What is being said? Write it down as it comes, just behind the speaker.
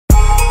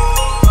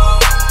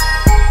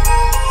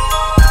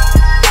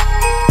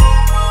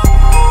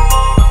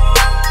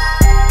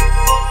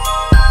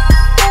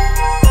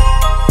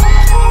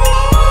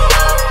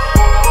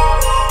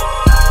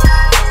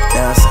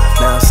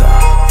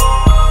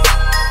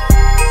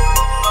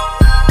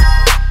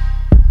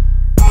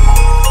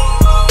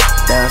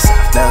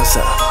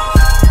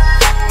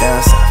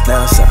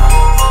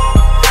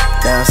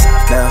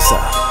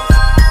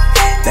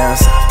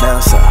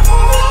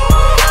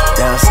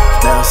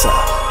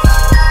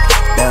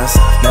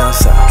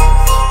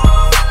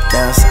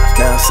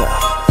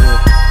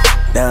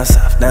down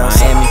south, down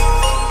Miami, south.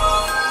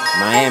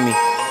 Miami,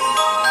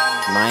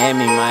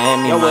 Miami,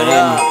 Miami, Yo, what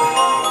Miami, up?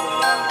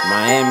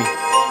 Miami,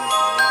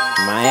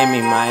 Miami,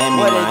 Miami,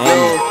 What it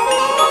Miami. do?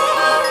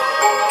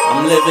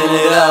 I'm living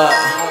it up.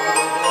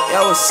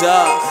 Yo, what's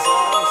up?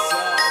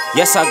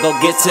 Yes, I go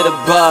get to the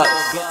Bucks,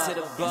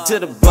 to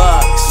the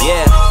Bucks.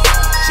 Yeah,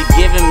 she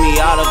giving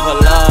me all of her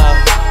love.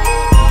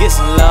 Get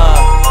some love.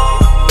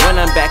 When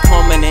I'm back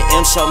home and the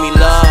M show me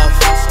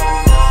love.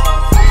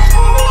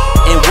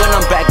 And when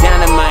I'm back down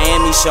in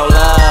Miami, show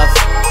love.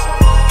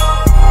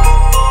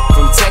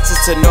 From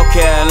Texas to North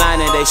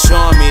Carolina, they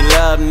showing me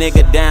love,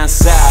 nigga, down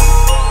south.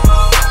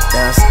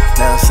 Down south,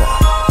 down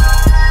south.